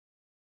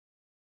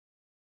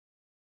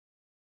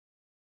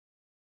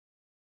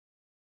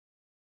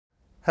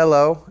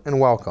Hello and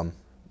welcome.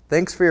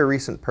 Thanks for your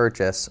recent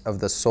purchase of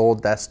the Soul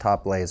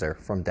Desktop Laser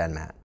from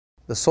DenMat.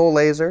 The Soul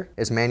Laser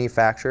is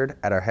manufactured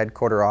at our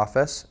headquarter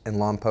office in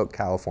Lompoc,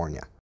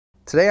 California.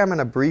 Today I'm going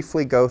to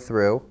briefly go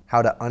through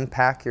how to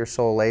unpack your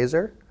Soul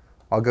Laser.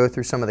 I'll go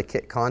through some of the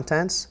kit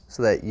contents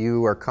so that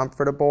you are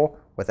comfortable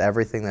with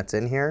everything that's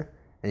in here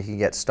and you can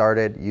get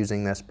started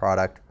using this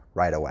product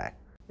right away.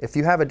 If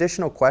you have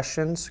additional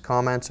questions,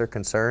 comments, or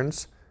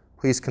concerns,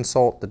 please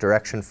consult the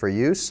direction for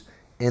use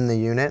in the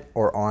unit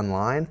or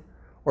online,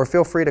 or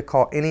feel free to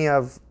call any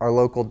of our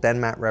local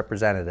DenMat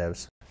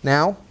representatives.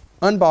 Now,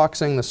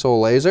 unboxing the Soul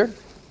Laser,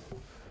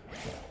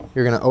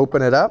 you're going to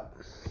open it up,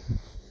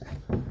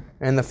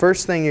 and the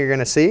first thing you're going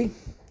to see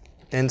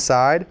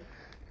inside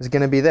is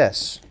going to be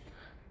this.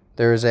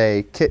 There's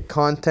a kit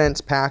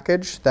contents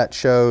package that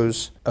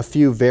shows a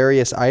few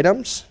various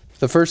items.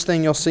 The first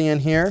thing you'll see in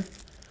here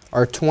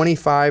are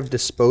 25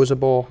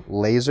 disposable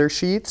laser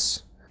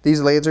sheaths. These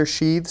laser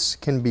sheaths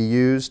can be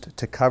used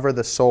to cover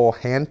the Soul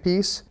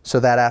handpiece so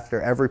that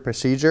after every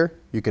procedure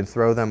you can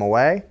throw them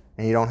away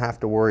and you don't have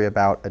to worry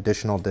about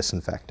additional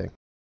disinfecting.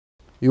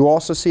 You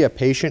also see a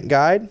patient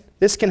guide.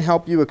 This can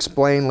help you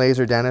explain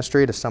laser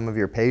dentistry to some of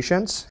your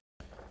patients.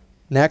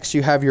 Next,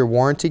 you have your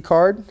warranty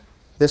card.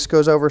 This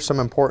goes over some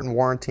important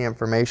warranty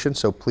information,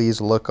 so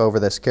please look over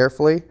this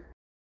carefully.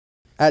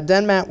 At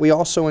DenMat, we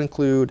also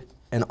include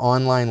an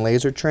online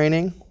laser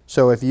training.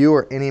 So if you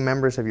or any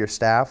members of your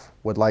staff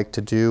would like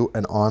to do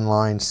an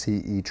online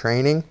CE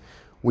training,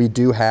 we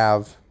do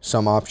have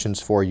some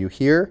options for you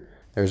here.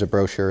 There's a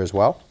brochure as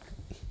well.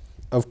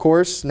 Of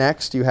course,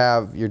 next you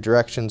have your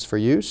directions for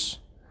use.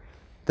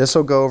 This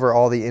will go over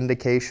all the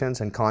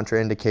indications and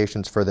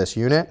contraindications for this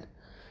unit.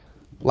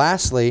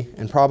 Lastly,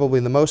 and probably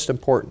the most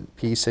important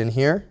piece in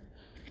here,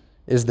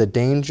 is the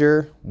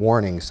danger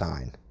warning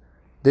sign.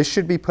 This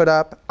should be put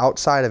up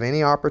outside of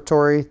any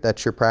operatory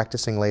that you're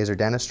practicing laser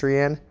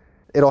dentistry in.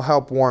 It'll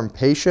help warn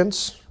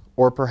patients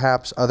or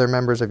perhaps other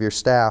members of your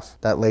staff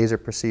that laser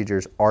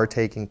procedures are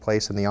taking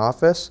place in the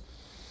office.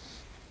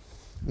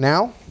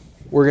 Now,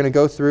 we're going to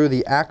go through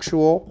the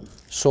actual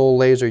Soul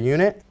Laser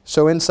unit.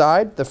 So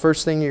inside, the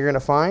first thing you're going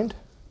to find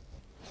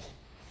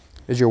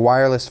is your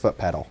wireless foot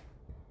pedal.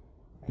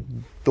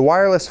 The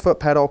wireless foot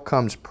pedal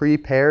comes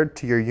pre-paired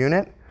to your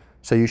unit,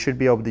 so you should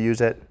be able to use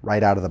it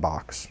right out of the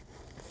box.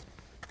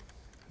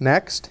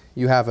 Next,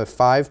 you have a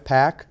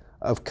 5-pack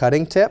of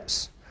cutting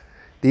tips.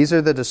 These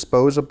are the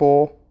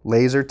disposable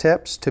laser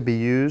tips to be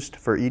used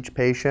for each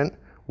patient,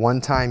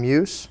 one-time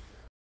use.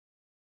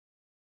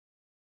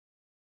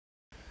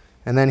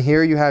 And then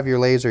here you have your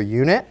laser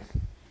unit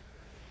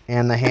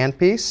and the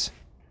handpiece.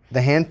 The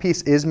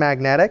handpiece is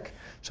magnetic,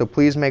 so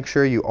please make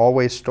sure you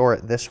always store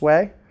it this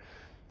way.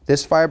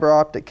 This fiber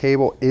optic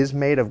cable is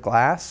made of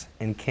glass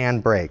and can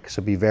break, so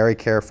be very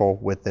careful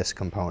with this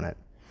component.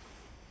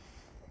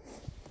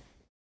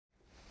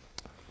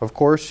 Of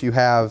course, you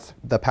have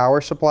the power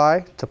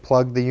supply to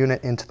plug the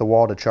unit into the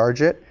wall to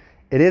charge it.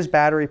 It is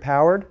battery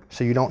powered,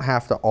 so you don't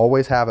have to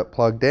always have it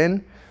plugged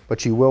in,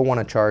 but you will want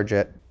to charge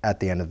it at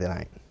the end of the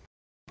night.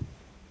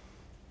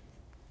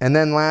 And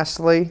then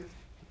lastly,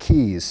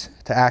 keys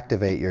to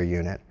activate your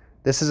unit.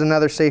 This is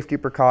another safety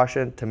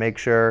precaution to make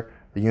sure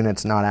the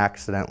unit's not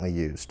accidentally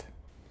used.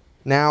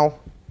 Now,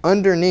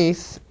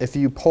 underneath, if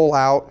you pull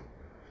out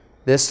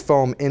this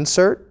foam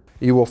insert,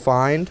 you will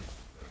find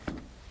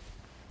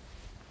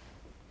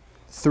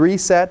 3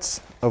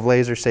 sets of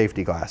laser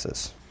safety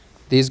glasses.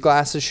 These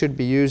glasses should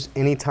be used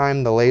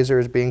anytime the laser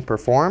is being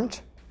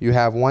performed. You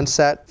have 1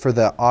 set for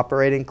the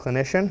operating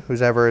clinician,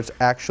 whoever is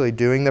actually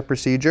doing the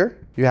procedure.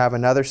 You have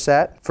another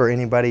set for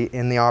anybody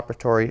in the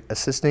operatory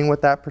assisting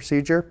with that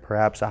procedure,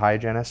 perhaps a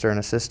hygienist or an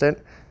assistant.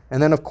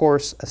 And then of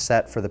course, a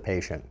set for the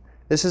patient.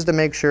 This is to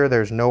make sure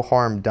there's no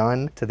harm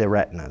done to the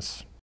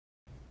retinas.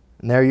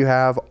 And there you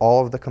have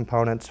all of the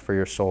components for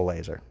your Soul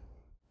Laser.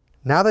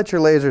 Now that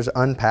your laser is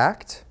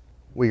unpacked,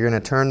 we're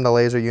going to turn the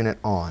laser unit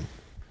on.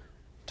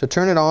 To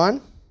turn it on,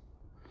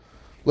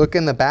 look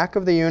in the back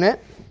of the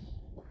unit,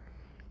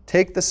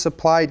 take the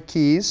supplied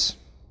keys,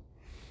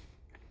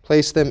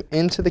 place them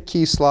into the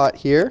key slot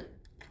here,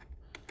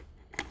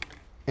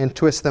 and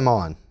twist them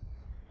on.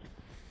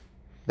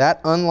 That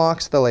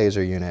unlocks the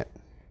laser unit.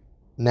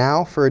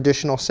 Now, for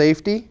additional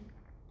safety,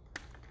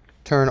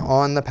 turn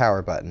on the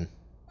power button.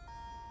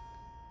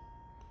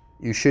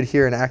 You should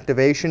hear an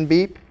activation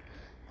beep,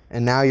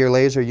 and now your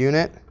laser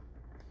unit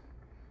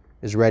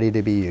is ready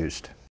to be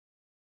used.